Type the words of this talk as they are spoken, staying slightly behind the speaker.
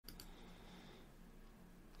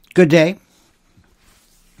Good day.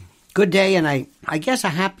 Good day, and I guess a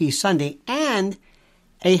happy Sunday and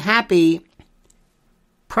a happy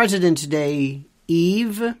President's Day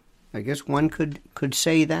Eve. I guess one could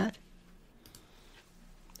say that.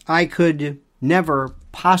 I could never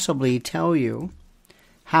possibly tell you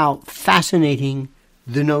how fascinating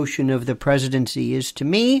the notion of the presidency is to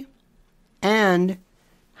me and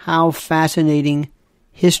how fascinating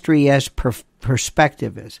history as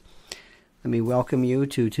perspective is. Let me welcome you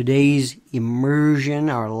to today's immersion,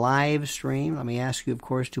 our live stream. Let me ask you, of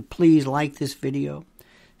course, to please like this video,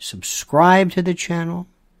 subscribe to the channel,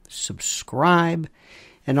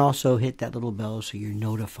 and also hit that little bell so you're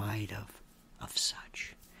notified of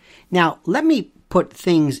such. Now, let me put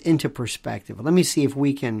things into perspective. Let me see if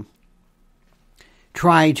we can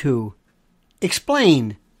try to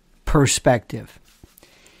explain perspective.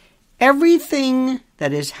 Everything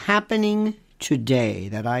that is happening today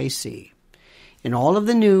that I see, in all of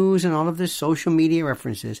the news and all of the social media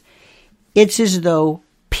references, it's as though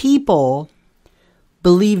people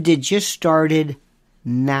believed it just started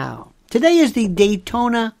now. Today is the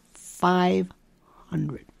Daytona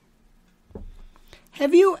 500.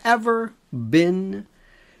 Have you ever been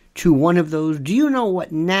to one of those? Do you know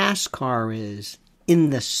what NASCAR is in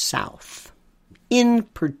the South in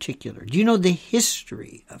particular? Do you know the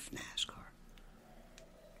history of NASCAR?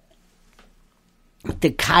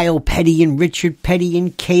 The Kyle Petty and Richard Petty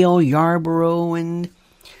and Cale Yarborough, and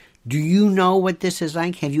do you know what this is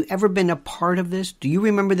like? Have you ever been a part of this? Do you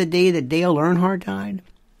remember the day that Dale Earnhardt died?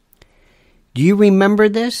 Do you remember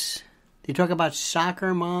this? They talk about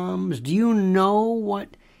soccer moms. Do you know what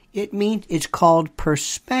it means? It's called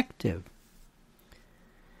perspective.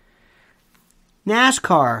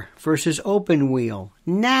 NASCAR versus open wheel.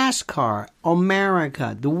 NASCAR,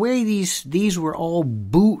 America, the way these were all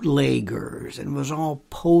bootleggers and was all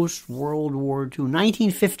post-World War II.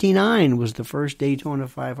 1959 was the first Daytona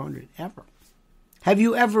 500 ever. Have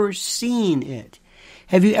you ever seen it?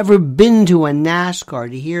 Have you ever been to a NASCAR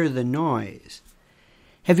to hear the noise?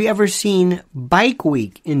 Have you ever seen Bike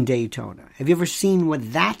Week in Daytona? Have you ever seen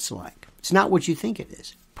what that's like? It's not what you think it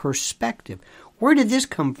is. Perspective. Where did this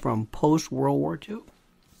come from post-World War II?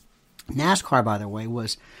 NASCAR, by the way,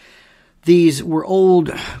 these were old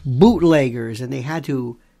bootleggers, and they had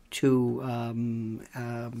to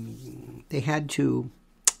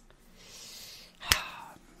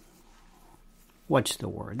what's the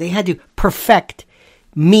word? They had to perfect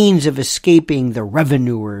means of escaping the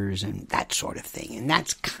revenuers and that sort of thing. And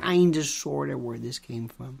that's kind of sort of where this came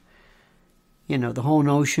from. You know, the whole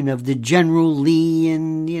notion of the General Lee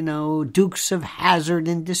and, Dukes of Hazzard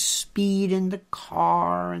and the speed in the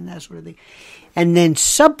car and that sort of thing. And then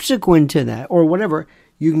subsequent to that, or whatever,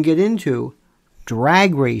 you can get into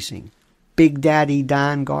drag racing. Big Daddy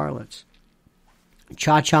Don Garlits.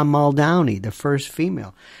 Cha-Cha Muldowney, the first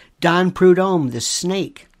female. Don Prudhomme, the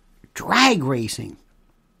snake. Drag racing.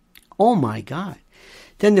 Oh my God.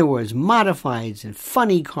 Then there was modifieds and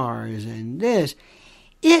funny cars and this.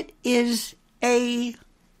 It is a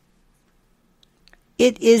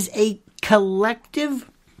collective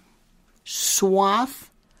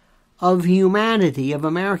swath of humanity, of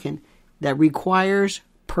American, that requires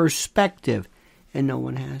perspective, and no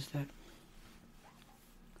one has that.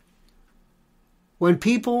 When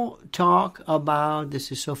people talk about,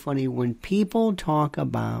 this is so funny, when people talk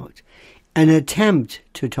about an attempt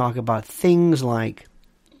to talk about things like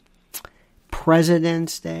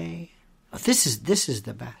President's Day, this is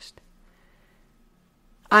the best.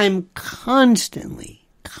 I'm constantly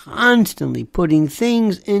putting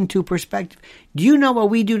things into perspective. Do you know what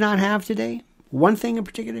we do not have today? One thing in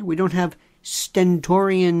particular, we don't have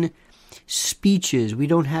stentorian speeches. We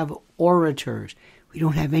don't have orators. We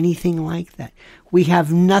don't have anything like that. We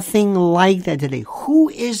have nothing like that today. Who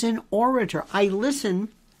is an orator? I listen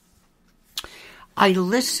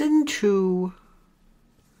to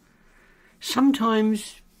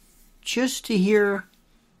sometimes just to hear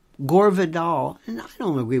Gore Vidal, and I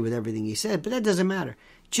don't agree with everything he said, but that doesn't matter.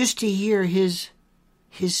 Just to hear his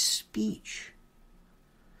speech,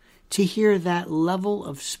 to hear that level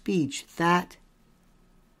of speech, that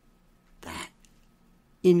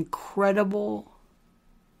incredible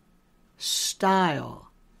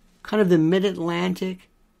style, kind of the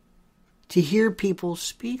mid-Atlantic, to hear people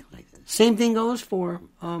speak like that. Same thing goes for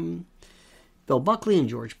Bill Buckley and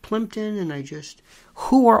George Plimpton, and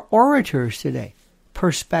who are orators today?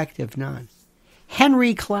 Perspective, none.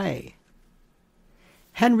 Henry Clay,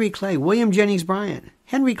 William Jennings Bryan.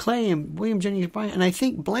 Henry Clay and William Jennings Bryan, and I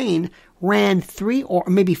think Blaine ran 3 or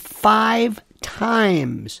maybe 5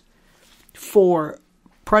 times for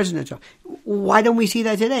president. Why don't we see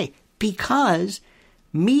that today? Because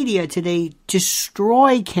media today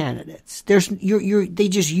destroy candidates. They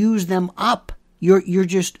just use them up. You're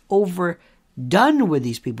just overdone with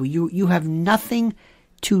these people. You have nothing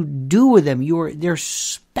to do with them. They're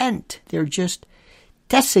spent. They're just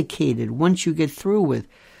desiccated once you get through with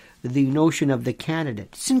the notion of the candidate.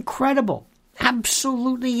 It's incredible.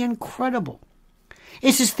 Absolutely incredible.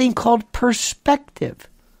 It's this thing called perspective.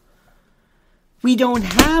 We don't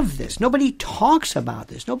have this. Nobody talks about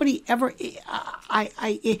this. Nobody ever.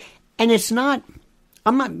 And it's not.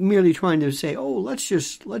 I'm not merely trying to say, oh, let's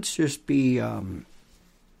just be,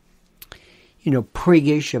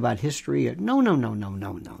 priggish about history. No.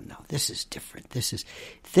 This is different. This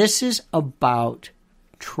is about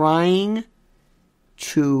trying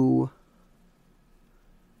to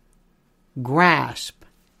grasp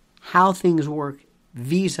how things work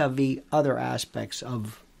vis-a-vis other aspects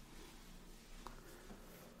of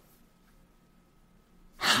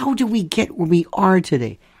how do we get where we are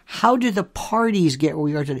today? How do the parties get where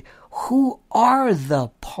we are today? Who are the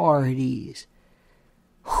parties?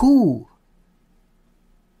 Who?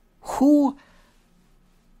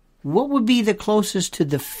 What would be the closest to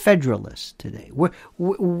the Federalists today?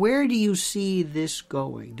 Where do you see this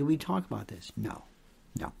going? Do we talk about this? No.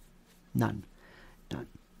 None.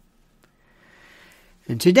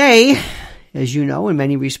 And today, as you know, in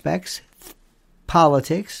many respects,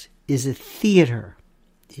 politics is a theater.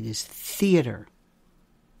 It is theater.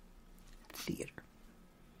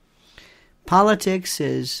 Politics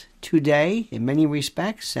is today, in many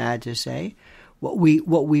respects, sad to say, what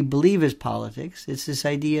we believe is politics. It's this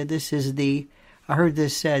idea. I heard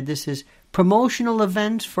this said. This is promotional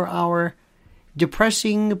events for our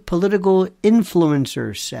depressing political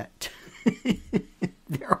influencer set.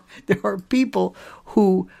 There are people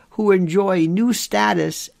who enjoy new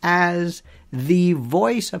status as the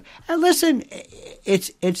voice of. And listen,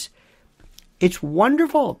 it's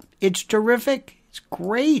wonderful. It's terrific. It's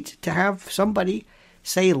great to have somebody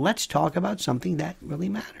say, let's talk about something that really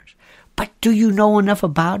matters. But do you know enough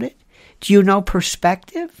about it? Do you know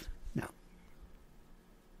perspective? No.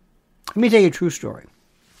 Let me tell you a true story.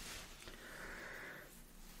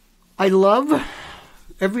 I love,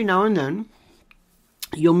 every now and then,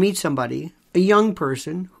 you'll meet somebody, a young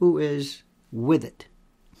person, who is with it.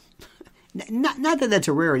 Not that that's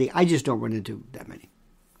a rarity. I just don't run into that many.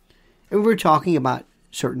 And we're talking about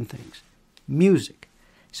certain things. Music.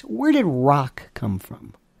 So where did rock come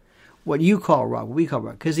from? What you call rock, what we call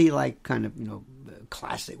rock, because he like kind of,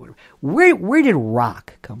 classic, whatever. Where did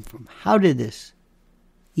rock come from? How did this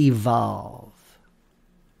evolve?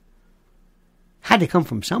 Had to come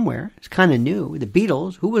from somewhere. It's kind of new. The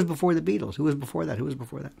Beatles. Who was before the Beatles? Who was before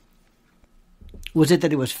that? Was it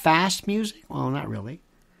that it was fast music? Well, not really.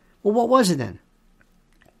 Well, what was it then?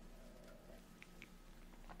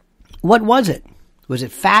 What was it? Was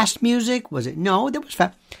it fast music? Was it? No, there was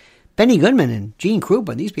fast. Benny Goodman and Gene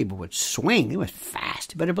Krupa, these people would swing. It was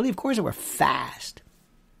fast. But I believe, of course, they were fast.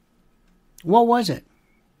 What was it?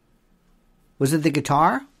 Was it the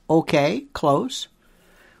guitar? Okay, close.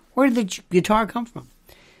 Where did the guitar come from?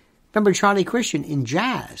 Remember, Charlie Christian in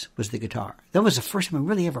jazz was the guitar. That was the first time I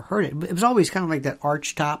really ever heard it. It was always kind of like that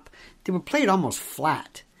arch top. They were played almost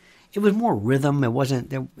flat. It was more rhythm. It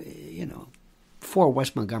wasn't, before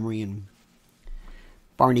Wes Montgomery and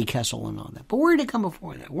Barney Kessel and all that. But where did it come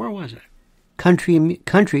before that? Where was it? Country.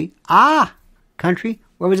 Country.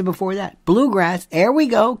 Where was it before that? Bluegrass. There we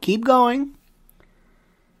go. Keep going.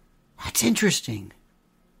 That's interesting.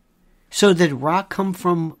 So did rock come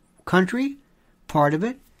from country? Part of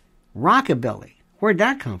it. Rockabilly. Where'd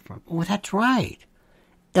that come from? Oh, that's right.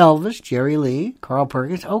 Elvis, Jerry Lee, Carl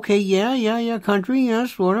Perkins. Okay, yeah. Country,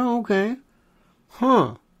 yes, sort of, okay.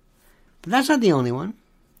 Huh. But that's not the only one.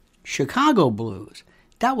 Chicago blues.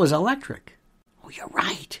 That was electric. Oh, you're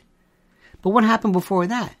right. But what happened before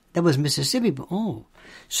that? That was Mississippi. Oh,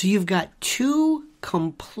 so you've got two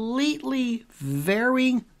completely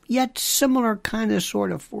varying yet similar kind of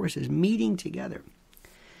sort of forces meeting together.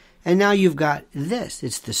 And now you've got this.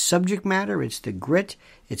 It's the subject matter. It's the grit.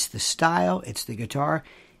 It's the style. It's the guitar.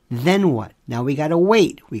 Then what? Now we got to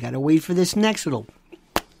wait. We got to wait for this next little.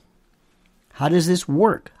 How does this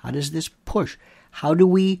work? How does this push? How do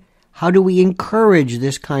we encourage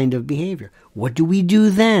this kind of behavior? What do we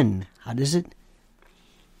do then? How does it?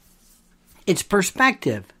 It's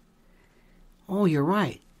perspective. Oh, you're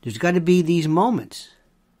right. There's got to be these moments.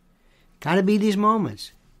 Got to be these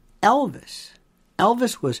moments. Elvis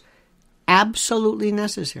was absolutely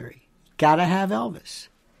necessary. Got to have Elvis.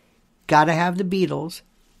 Got to have the Beatles.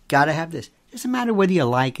 Got to have this. Doesn't matter whether you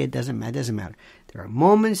like it. Doesn't matter. There are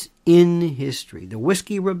moments in history. The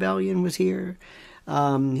Whiskey Rebellion was here.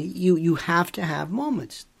 You have to have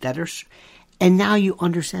moments that are, and now you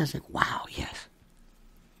understand. It's like, wow, yes.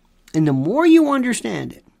 And the more you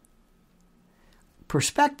understand it,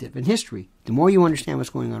 perspective and history, the more you understand what's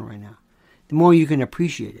going on right now, the more you can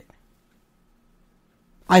appreciate it.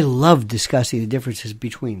 I love discussing the differences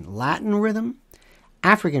between Latin rhythm,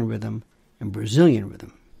 African rhythm, and Brazilian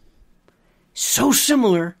rhythm. So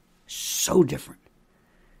similar, so different.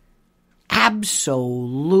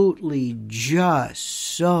 Absolutely just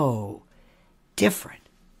so different.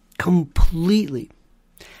 Completely.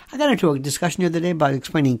 I got into a discussion the other day about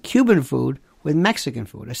explaining Cuban food with Mexican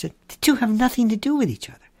food. I said, the two have nothing to do with each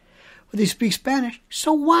other. Well, they speak Spanish,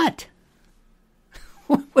 so what?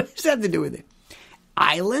 What does that have to do with it?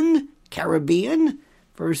 Island, Caribbean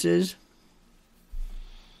versus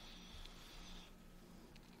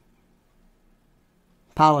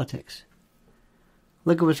politics.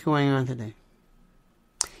 Look at what's going on today.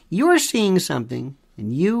 You're seeing something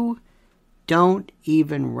and you don't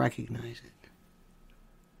even recognize it.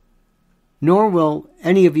 Nor will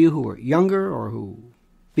any of you who are younger or who,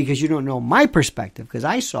 because you don't know my perspective, because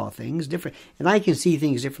I saw things different and I can see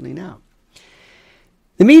things differently now.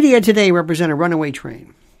 The media today represent a runaway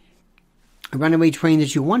train. A runaway train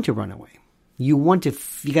that you want to run away. You got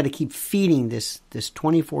to keep feeding this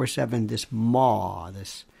 24/7, this maw,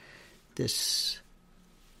 this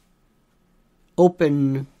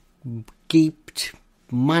open, gaped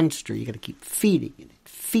monster. You got to keep feeding it,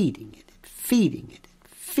 feeding it, feeding it,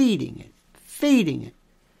 feeding it, feeding it.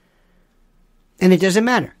 And it doesn't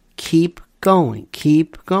matter. Keep going,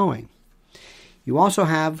 keep going. You also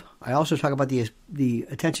have, I also talk about the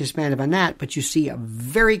attention span of a gnat, but you see a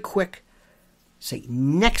very quick, say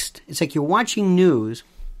next, it's like you're watching news.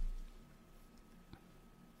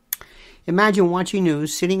 Imagine watching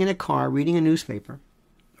news, sitting in a car, reading a newspaper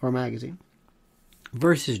or a magazine,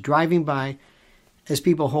 versus driving by as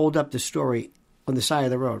people hold up the story on the side of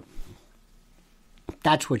the road.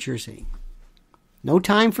 That's what you're seeing. No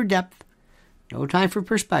time for depth, no time for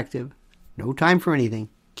perspective, no time for anything.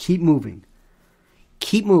 Keep moving.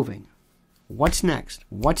 Keep moving. What's next?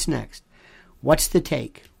 What's next? What's the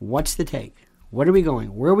take? What's the take? What are we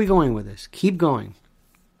going? Where are we going with this? Keep going.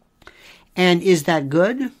 And is that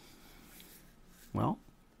good? Well,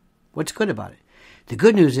 what's good about it? The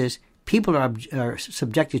good news is people are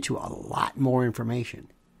subjected to a lot more information.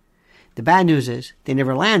 The bad news is they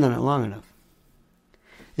never land on it long enough.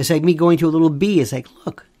 It's like me going to a little bee. It's like,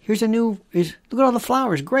 look, here's look at all the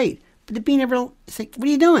flowers. Great. But the bee never, it's like, what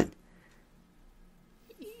are you doing?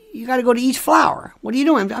 You got to go to each flower. What are you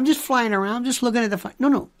doing? I'm just flying around. I'm just looking at the flower.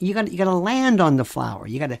 No. You got to land on the flower.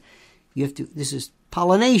 You have to. This is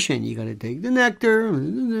pollination. You got to take the nectar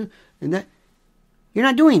and that. You're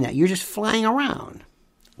not doing that. You're just flying around.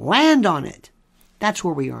 Land on it. That's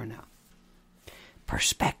where we are now.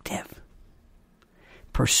 Perspective.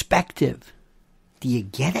 Perspective. Do you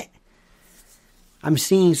get it? I'm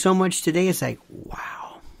seeing so much today. It's like,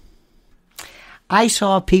 wow. I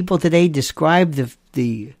saw people today describe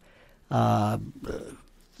the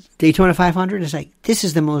Daytona 500. It's like, this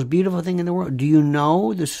is the most beautiful thing in the world. Do you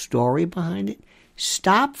know the story behind it?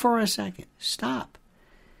 Stop for a second. Stop.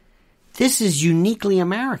 This is uniquely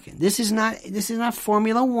American. This is not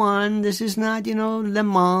Formula One. This is not, Le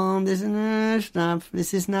Mans. This is not stuff.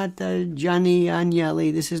 This is not Gianni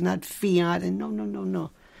Agnelli. This is not Fiat. And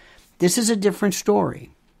no. This is a different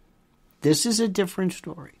story. This is a different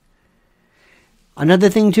story. Another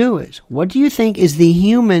thing, too, is, what do you think is the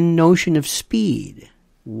human notion of speed?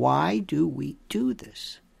 Why do we do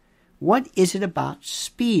this? What is it about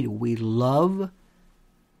speed? We love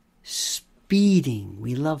speeding.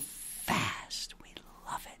 We love fast. We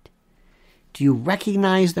love it. Do you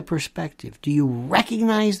recognize the perspective? Do you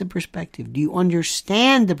recognize the perspective? Do you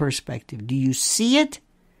understand the perspective? Do you see it?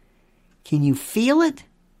 Can you feel it?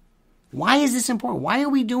 Why is this important? Why are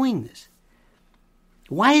we doing this?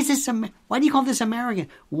 Why is this? Why do you call this American?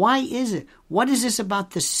 Why is it? What is this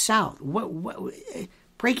about the South? What?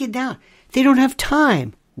 Break it down. They don't have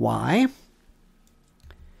time. Why?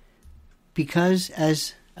 Because,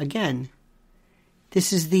 again,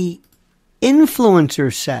 this is the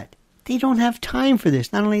influencer set. They don't have time for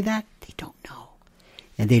this. Not only that, they don't know.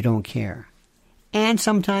 And they don't care. And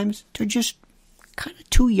sometimes they're just kind of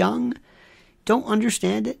too young, don't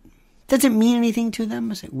understand it. Doesn't mean anything to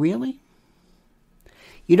them. I say, really?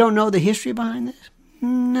 You don't know the history behind this?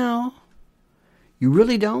 No. You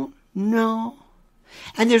really don't? No.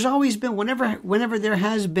 And there's always been, whenever there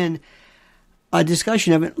has been a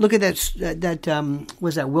discussion of it, look at that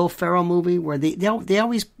was that Will Ferrell movie where they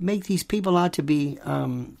always make these people out to be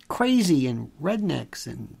crazy and rednecks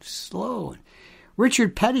and slow.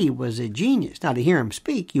 Richard Petty was a genius. Now, to hear him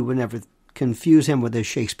speak, you would never confuse him with a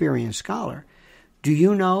Shakespearean scholar. Do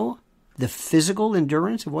you know the physical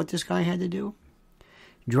endurance of what this guy had to do?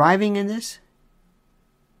 Driving in this,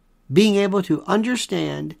 being able to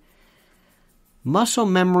understand muscle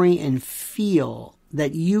memory and feel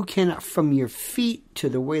that you can, from your feet to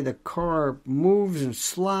the way the car moves and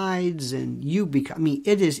slides, and you become, I mean,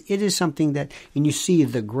 it is something that, and you see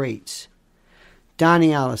the greats.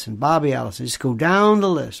 Donnie Allison, Bobby Allison, just go down the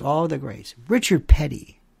list, all the greats. Richard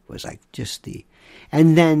Petty was like just the,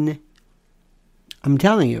 and then, I'm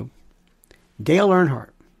telling you, Dale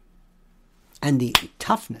Earnhardt, and the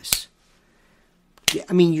toughness.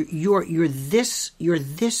 I mean, you're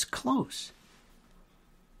this close.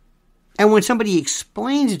 And when somebody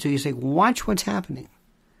explains it to you, you say, watch what's happening.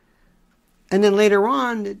 And then later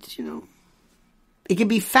on, it can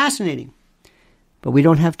be fascinating. But we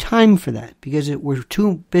don't have time for that because we're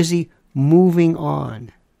too busy moving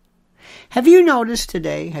on. Have you noticed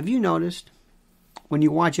when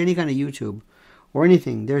you watch any kind of YouTube or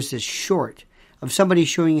anything, there's this short of somebody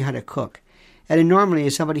showing you how to cook. And it normally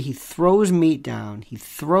is somebody, he throws meat down, he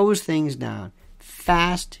throws things down,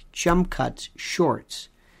 fast jump cuts, shorts.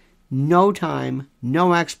 No time,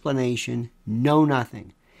 no explanation, no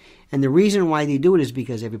nothing. And the reason why they do it is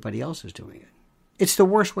because everybody else is doing it. It's the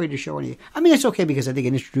worst way to show anything. I mean, it's okay because I think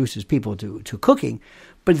it introduces people to cooking,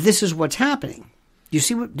 but this is what's happening. You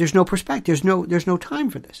see, there's no perspective. There's no time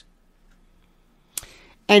for this.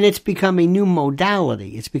 And it's become a new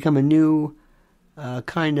modality. It's become a new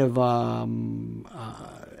kind of a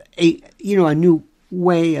new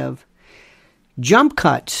way of jump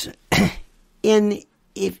cuts.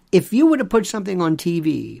 If you would have put something on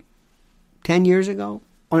TV 10 years ago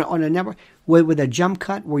on a network with a jump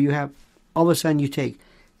cut where you have all of a sudden you take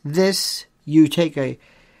this, you take a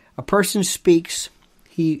person speaks,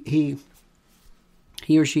 he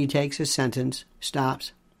or she takes a sentence,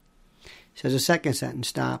 stops, says a second sentence,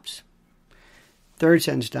 stops, third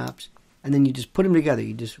sentence, stops, and then you just put them together.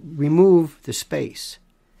 You just remove the space.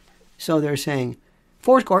 So they're saying,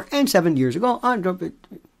 fourscore and 7 years ago,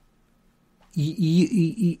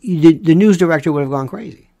 the news director would have gone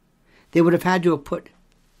crazy. They would have had to have put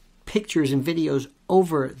pictures and videos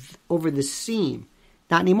over the seam.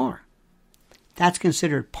 Not anymore. That's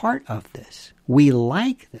considered part of this. We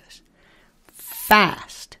like this.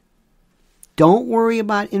 Fast. Don't worry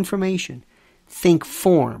about information. Think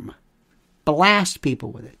form. Blast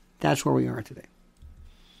people with it. That's where we are today.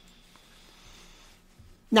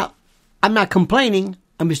 Now, I'm not complaining.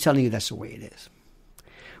 I'm just telling you that's the way it is.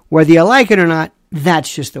 Whether you like it or not,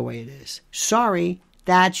 that's just the way it is. Sorry,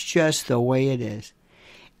 that's just the way it is.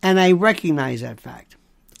 And I recognize that fact.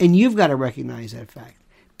 And you've got to recognize that fact.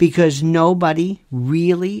 Because nobody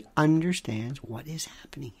really understands what is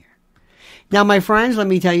happening here. Now, my friends, let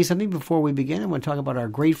me tell you something before we begin. I want to talk about our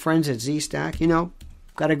great friends at Z-Stack.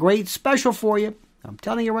 Got a great special for you. I'm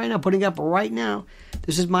telling you right now, putting up right now.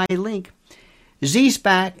 This is my link.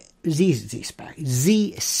 Z-Stack, Z-Stack,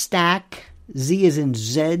 Z is in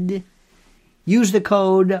Z. Use the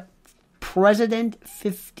code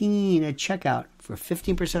President15 at checkout for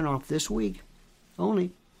 15% off this week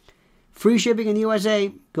only. Free shipping in the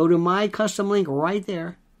USA. Go to my custom link right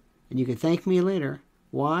there, and you can thank me later.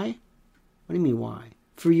 Why? What do you mean why?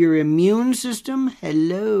 For your immune system?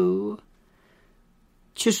 Hello.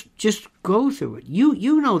 Just go through it.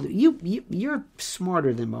 You know that you're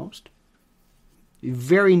smarter than most.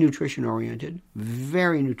 Very nutrition oriented.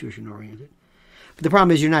 Very nutrition oriented. But the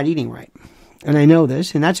problem is you're not eating right. And I know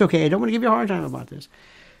this, and that's okay. I don't want to give you a hard time about this.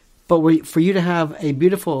 But for you to have a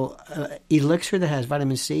beautiful elixir that has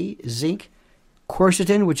vitamin C, zinc,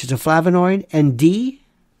 quercetin, which is a flavonoid, and D,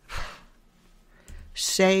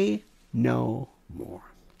 say no more.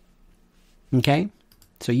 Okay?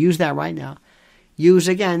 So use that right now. Use,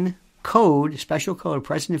 again, special code,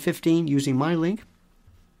 President15, using my link.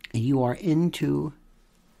 And you are in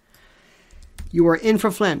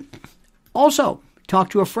for Flint. Also,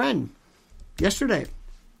 talk to a friend yesterday.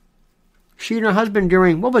 She and her husband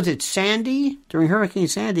during Hurricane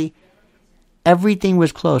Sandy, everything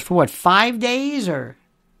was closed. For what, 5 days or?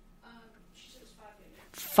 She said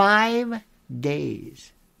 5 days. 5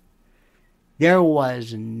 days. There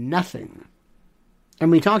was nothing. And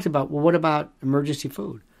we talked about, well, what about emergency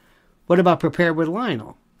food? What about Prepare with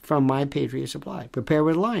Lionel from My Patriot Supply? Prepare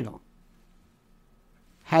with Lionel.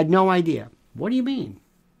 Had no idea. What do you mean?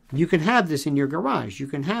 You can have this in your garage. You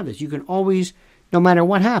can have this. You can always, no matter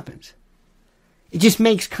what happens. It just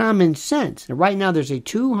makes common sense. And right now there's a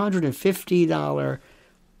 $250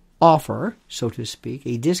 offer, so to speak,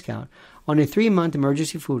 a discount on a 3-month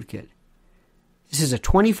emergency food kit. This is a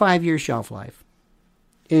 25-year shelf life.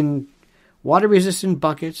 in water-resistant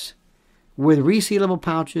buckets with resealable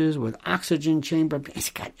pouches, with oxygen chamber. It's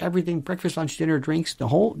got everything: breakfast, lunch, dinner, drinks, the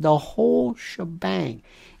whole shebang.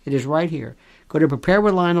 It is right here. Go to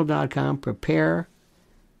preparewithlionel.com,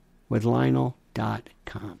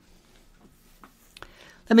 preparewithlionel.com.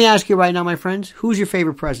 Let me ask you right now, my friends, who's your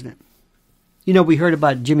favorite president? You know, we heard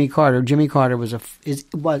about Jimmy Carter. Jimmy Carter is a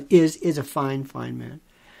fine man.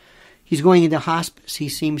 He's going into hospice. He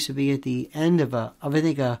seems to be at the end of a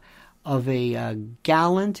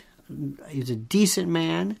gallant. He's a decent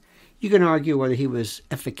man. You can argue whether he was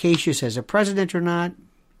efficacious as a president or not.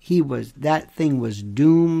 That thing was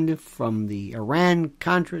doomed from the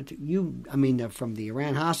Iran-Contra, from the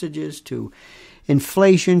Iran hostages to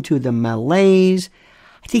inflation to the malaise.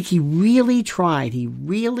 I think he really tried. He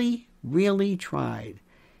really tried.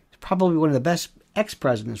 He's probably one of the best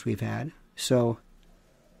ex-presidents we've had.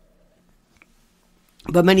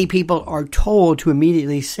 But many people are told to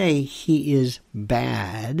immediately say he is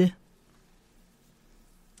bad.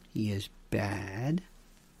 He is bad.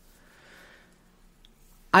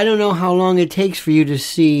 I don't know how long it takes for you to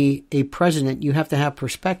see a president. You have to have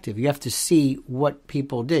perspective. You have to see what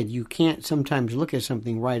people did. You can't sometimes look at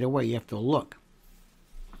something right away. You have to look.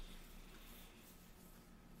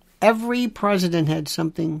 Every president had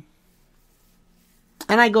something.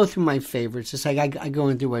 And I go through my favorites. It's like I go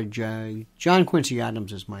into a John Quincy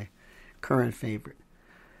Adams is my current favorite.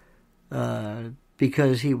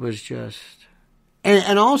 Because he was just...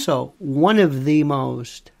 And also, one of the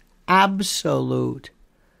most absolute,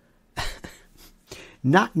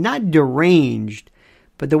 not deranged,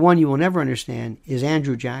 but the one you will never understand is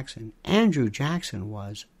Andrew Jackson. Andrew Jackson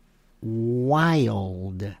was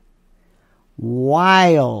wild.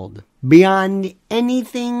 Wild. Beyond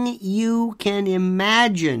anything you can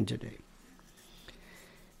imagine today.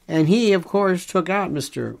 And he, of course, took out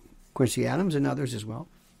Mr. Quincy Adams and others as well.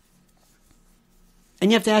 And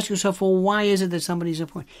you have to ask yourself, well, why is it that somebody's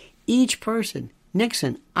appointed? Each person,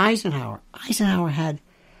 Nixon, Eisenhower had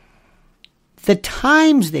the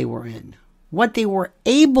times they were in, what they were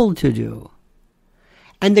able to do.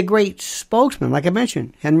 And the great spokesman, like I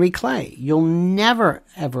mentioned, Henry Clay, you'll never,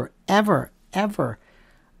 ever, ever, ever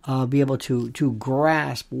be able to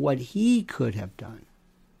grasp what he could have done.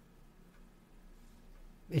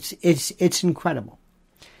 It's incredible.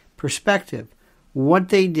 Perspective, what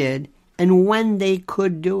they did, and when they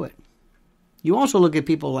could do it. You also look at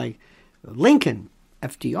people like Lincoln,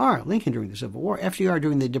 FDR, Lincoln during the Civil War, FDR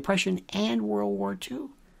during the Depression and World War II.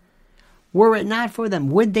 Were it not for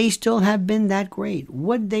them, would they still have been that great?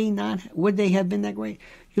 Would they have been that great?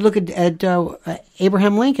 You look at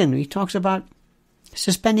Abraham Lincoln. He talks about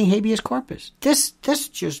suspending habeas corpus. This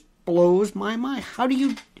just blows my mind. How do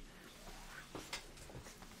you...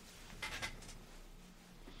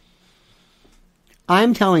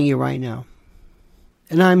 I'm telling you right now,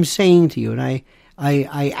 and I'm saying to you, and I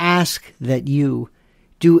ask that you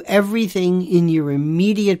do everything in your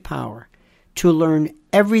immediate power to learn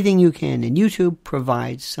everything you can. And YouTube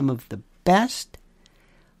provides some of the best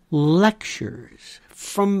lectures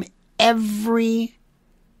from every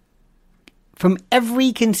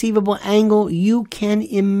conceivable angle you can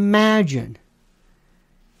imagine.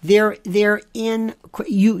 They're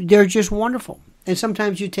just wonderful. And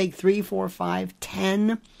sometimes you take 3, 4, 5,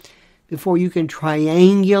 10 before you can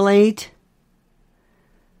triangulate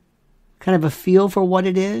kind of a feel for what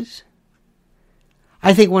it is.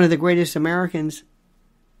 I think one of the greatest Americans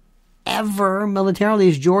ever militarily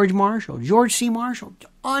is George Marshall. George C. Marshall.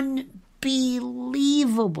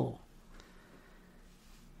 Unbelievable.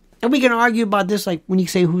 And we can argue about this, like when you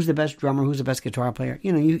say who's the best drummer, who's the best guitar player.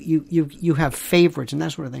 You know, you have favorites and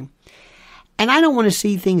that sort of thing. And I don't want to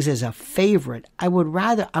see things as a favorite. I would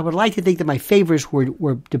like to think that my favorites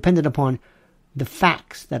were dependent upon the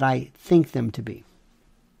facts that I think them to be.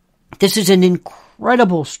 This is an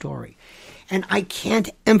incredible story. And I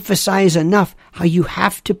can't emphasize enough how you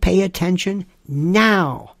have to pay attention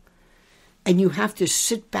now. And you have to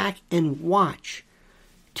sit back and watch.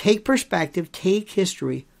 Take perspective, take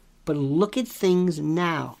history, but look at things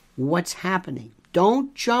now. What's happening?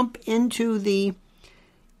 Don't jump into the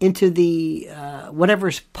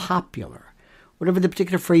whatever's popular, whatever the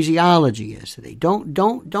particular phraseology is today.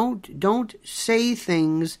 Don't say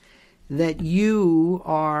things that you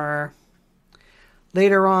are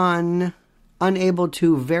later on unable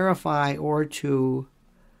to verify or to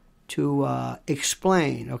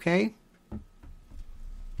explain. Okay.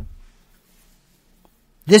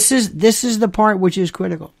 This is the part which is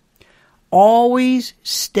critical. Always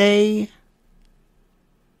stay.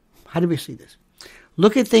 How do we see this?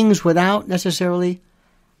 Look at things without necessarily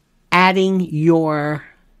adding your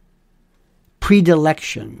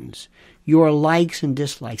predilections, your likes and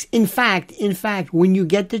dislikes. In fact, when you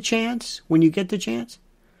get the chance,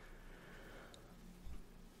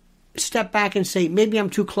 step back and say, maybe I'm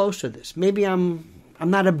too close to this. Maybe I'm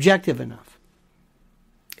not objective enough.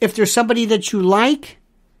 If there's somebody that you like,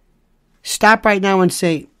 stop right now and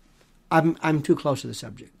say, I'm too close to the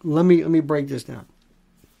subject. Let me break this down.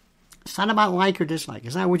 It's not about like or dislike.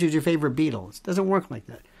 It's not which is your favorite Beatle. It doesn't work like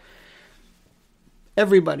that.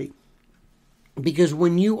 Everybody. Because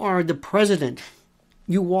when you are the president,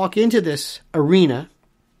 you walk into this arena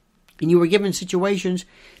and you are given situations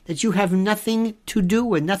that you have nothing to do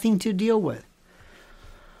with, nothing to deal with.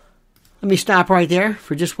 Let me stop right there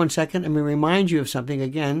for just 1 second. Let me remind you of something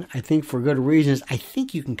again. I think for good reasons. I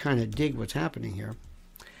think you can kind of dig what's happening here.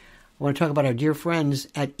 I want to talk about our dear friends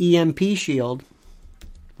at EMP Shield.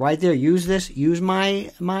 Right there. Use this. Use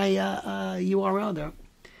my URL there.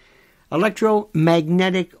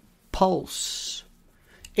 Electromagnetic pulse,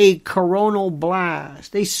 a coronal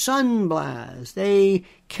blast, a sun blast, a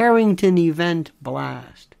Carrington event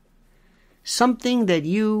blast. Something that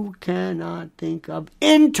you cannot think of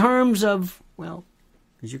in terms of, well,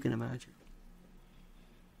 as you can imagine.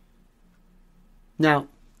 Now,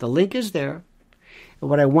 the link is there. And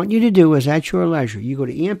what I want you to do is at your leisure, you go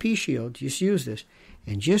to EMP Shield, just use this,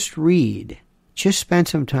 and just read. Just spend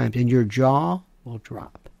some time, and your jaw will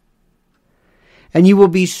drop. And you will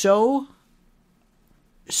be so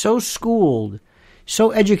schooled,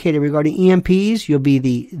 so educated regarding EMPs, you'll be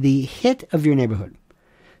the hit of your neighborhood.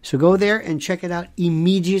 So go there and check it out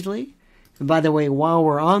immediately. And by the way, while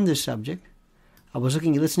we're on this subject, I was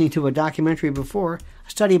listening to a documentary before, a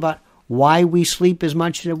study about why we sleep as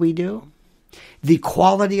much as we do. The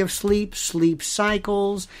quality of sleep, sleep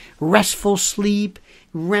cycles, restful sleep,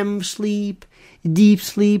 REM sleep, deep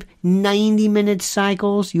sleep, 90-minute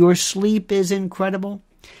cycles. Your sleep is incredible.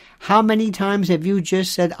 How many times have you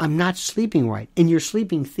just said, I'm not sleeping right? And you're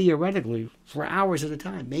sleeping theoretically for hours at a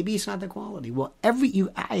time. Maybe it's not the quality. Well,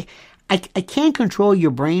 I can't control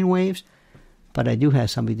your brain waves, but I do have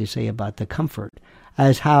something to say about the comfort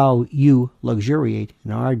as how you luxuriate.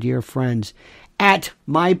 And our dear friends at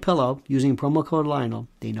MyPillow, using promo code Lionel,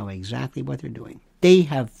 they know exactly what they're doing. They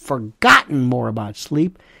have forgotten more about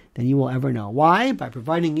sleep than you will ever know. Why? By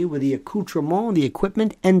providing you with the accoutrement, the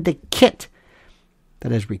equipment, and the kit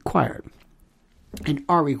that is required and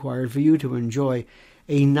are required for you to enjoy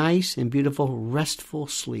a nice and beautiful, restful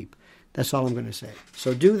sleep. That's all I'm going to say.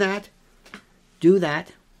 So do that. Do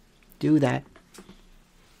that. Do that.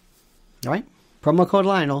 All right? Promo code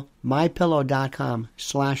Lionel,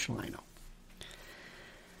 mypillow.com/Lionel.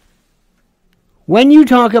 When you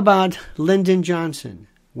talk about Lyndon Johnson,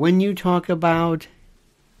 when you talk about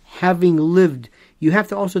having lived, you have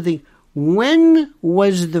to also think, when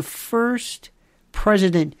was the first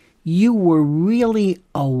president you were really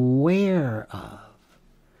aware of?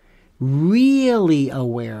 Where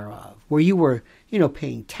you were,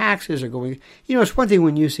 paying taxes or going, it's one thing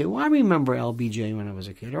when you say, well, I remember LBJ when I was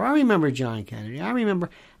a kid, or I remember John Kennedy, but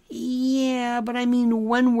I mean,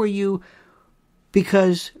 when were you?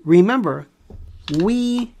 Because remember,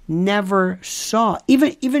 we never saw,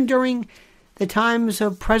 even during the times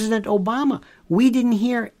of President Obama, we didn't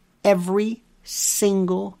hear every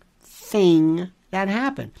single thing that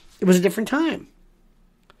happened. It was a different time.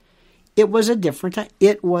 It was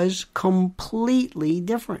completely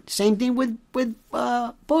different. Same thing with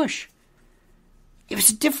Bush. It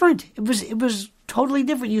was different. It was totally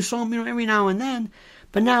different. You saw him every now and then,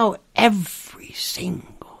 but now every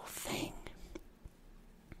single thing.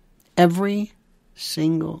 Every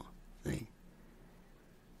single thing.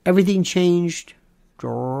 Everything changed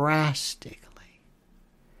drastically.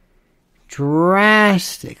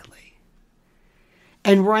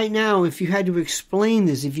 And right now, if you had to explain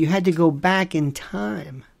this, if you had to go back in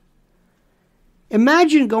time,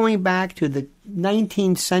 imagine going back to the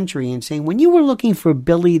 19th century and saying, when you were looking for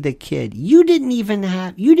Billy the Kid, you didn't even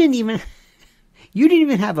have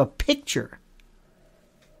a picture.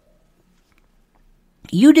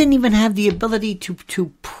 You didn't even have the ability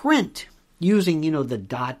to print using, the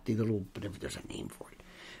dot, the little, whatever, there's a name for it.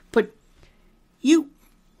 But you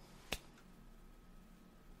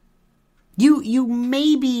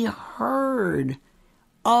maybe heard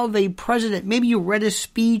of a president. Maybe you read a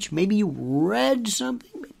speech. Maybe you read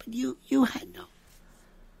something. But you had no.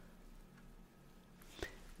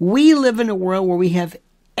 We live in a world where we have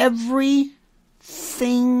everything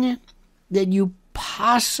that you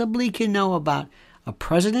possibly can know about a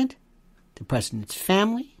president, the president's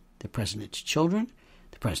family, the president's children,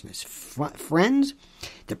 the president's friends,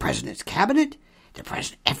 the president's cabinet, the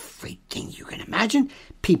president, everything you can imagine.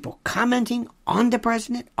 People commenting on the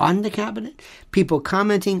president, on the cabinet. People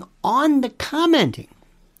commenting on the commenting.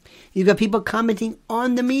 You've got people commenting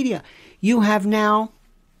on the media. You have now,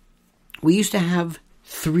 we used to have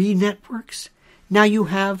 3 networks. Now you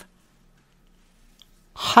have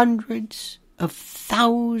hundreds of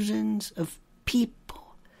thousands of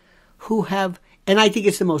people who have, and I think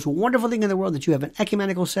it's the most wonderful thing in the world that you have an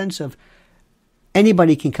ecumenical sense of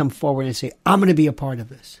anybody can come forward and say, I'm going to be a part of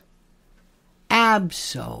this.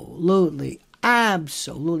 Absolutely.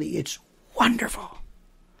 Absolutely. It's wonderful.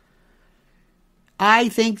 I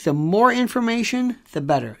think the more information, the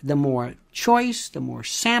better. The more choice, the more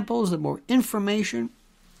samples, the more information.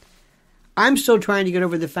 I'm still trying to get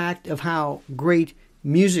over the fact of how great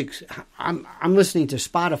music. I'm listening to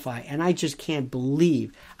Spotify, and I just can't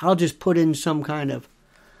believe. I'll just put in some kind of,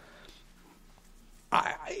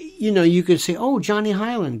 you could say, oh, Johnny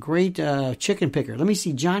Highland, great chicken picker. Let me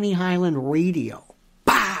see Johnny Highland radio.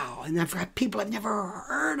 Wow! And I've got people I've never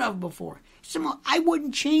heard of before. I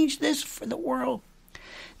wouldn't change this for the world.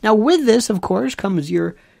 Now, with this, of course, comes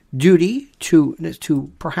your duty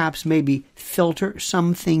to perhaps maybe filter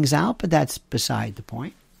some things out, but that's beside the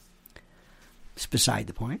point. It's beside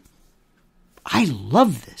the point. I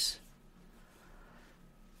love this.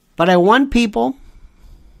 But I want people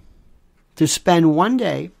to spend one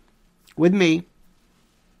day with me,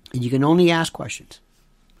 and you can only ask questions.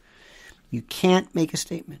 You can't make a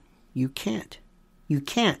statement. You can't. You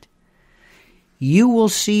can't. You will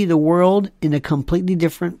see the world in a completely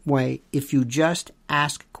different way if you just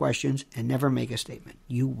ask questions and never make a statement.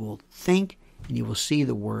 You will think and you will see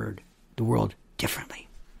the world differently.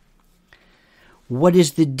 What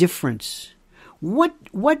is the difference? What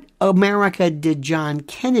America did John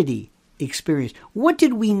Kennedy experience? What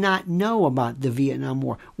did we not know about the Vietnam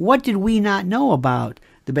War? What did we not know about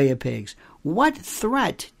the Bay of Pigs? What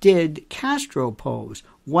threat did Castro pose?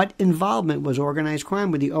 What involvement was organized crime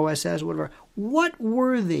with the OSS? Whatever. What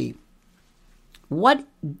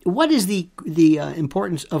is the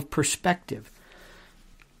importance of perspective?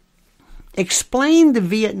 Explain the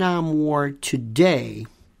Vietnam War today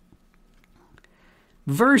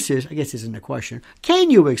versus, I guess this isn't a question,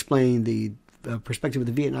 can you explain the perspective of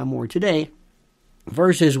the Vietnam War today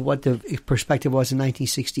versus what the perspective was in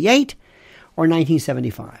 1968 or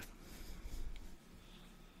 1975?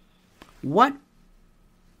 What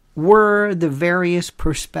were the various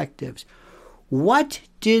perspectives? What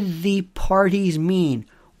did the parties mean?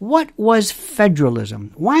 What was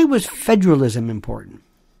federalism? Why was federalism important?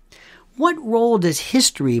 What role does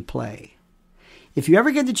history play? If you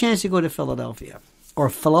ever get the chance to go to Philadelphia, or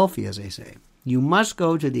Philadelphia as they say, you must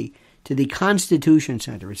go to the Constitution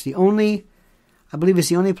Center. It's the only, I believe it's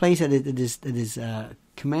the only place that is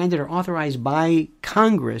commanded or authorized by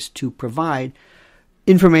Congress to provide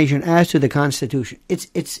information as to the Constitution.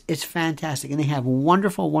 It's fantastic, and they have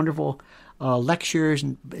wonderful lectures,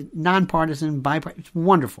 and nonpartisan, bipartisan. It's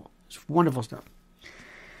wonderful. It's wonderful stuff.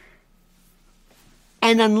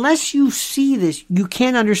 And unless you see this, you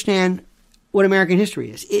can't understand what American history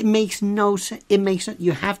is. It makes no sense. It makes sense.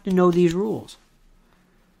 You have to know these rules.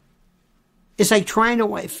 It's like trying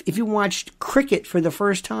to, if you watched cricket for the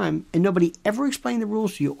first time and nobody ever explained the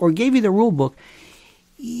rules to you or gave you the rule book,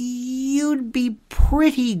 you'd be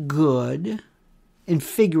pretty good in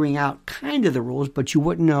figuring out kind of the rules, but you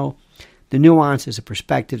wouldn't know the nuances, the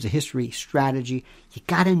perspectives, the history, strategy. You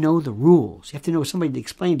got to know the rules. You have to know somebody to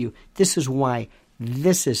explain to you, this is why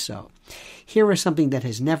this is so. Here is something that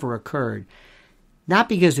has never occurred, not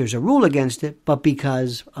because there's a rule against it, but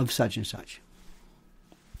because of such and such.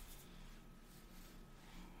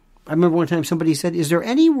 I remember one time somebody said, is there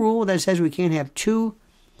any rule that says we can't have 2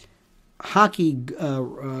 hockey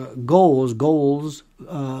goals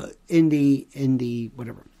in the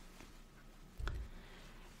whatever?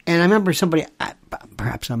 And I remember somebody,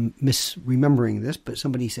 perhaps I'm misremembering this, but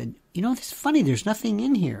somebody said, it's funny, there's nothing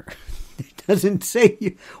in here. It doesn't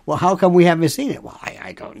say, well, how come we haven't seen it? Well,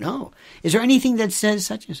 I don't know. Is there anything that says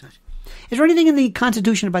such and such? Is there anything in the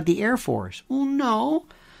Constitution about the Air Force? Well, no.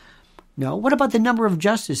 No. What about the number of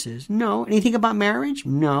justices? No. Anything about marriage?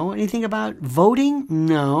 No. Anything about voting?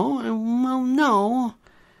 No. Well, no.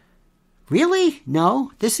 Really?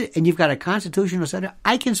 No. And you've got a constitutional set.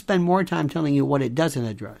 I can spend more time telling you what it doesn't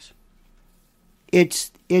address.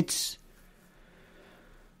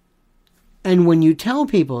 And when you tell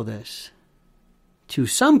people this, to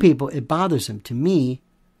some people it bothers them. To me,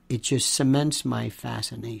 it just cements my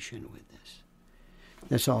fascination with this.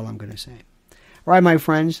 That's all I'm going to say. All right, my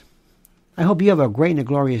friends. I hope you have a great and a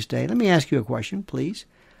glorious day. Let me ask you a question, please.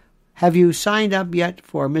 Have you signed up yet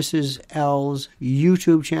for Mrs. L's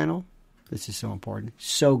YouTube channel? This is so important.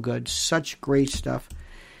 So good. Such great stuff.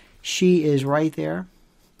 She is right there.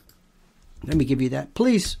 Let me give you that.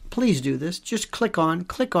 Please do this. Just click on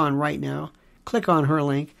right now. Click on her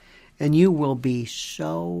link, and you will be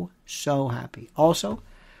so happy. Also,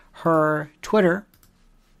 her Twitter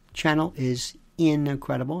channel is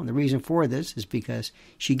incredible, and the reason for this is because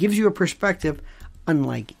she gives you a perspective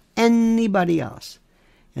unlike anybody else,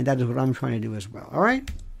 and that is what I'm trying to do as well. All right?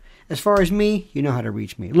 As far as me, you know how to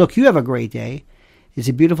reach me. Look, you have a great day. It's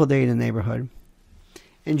a beautiful day in the neighborhood.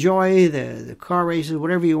 Enjoy the car races,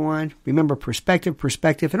 whatever you want. Remember,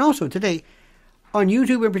 perspective. And also today, on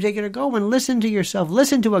YouTube in particular, go and listen to yourself.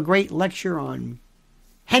 Listen to a great lecture on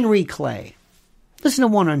Henry Clay. Listen to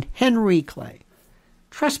one on Henry Clay.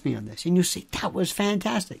 Trust me on this. And you say, that was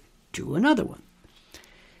fantastic. Do another one.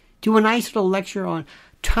 Do a nice little lecture on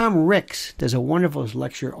Tom Ricks. Does a wonderful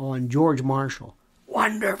lecture on George Marshall.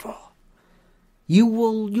 Wonderful. You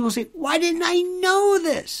will say, why didn't I know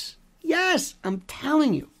this? Yes, I'm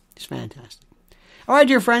telling you. It's fantastic. All right,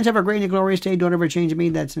 dear friends, have a great and glorious day. Don't ever change me.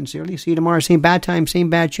 That sincerely. See you tomorrow. Same bad time, same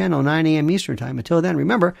bad channel, 9 a.m. Eastern time. Until then,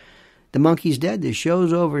 remember, the monkey's dead. The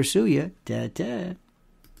show's over. Sue ya. Ta-ta.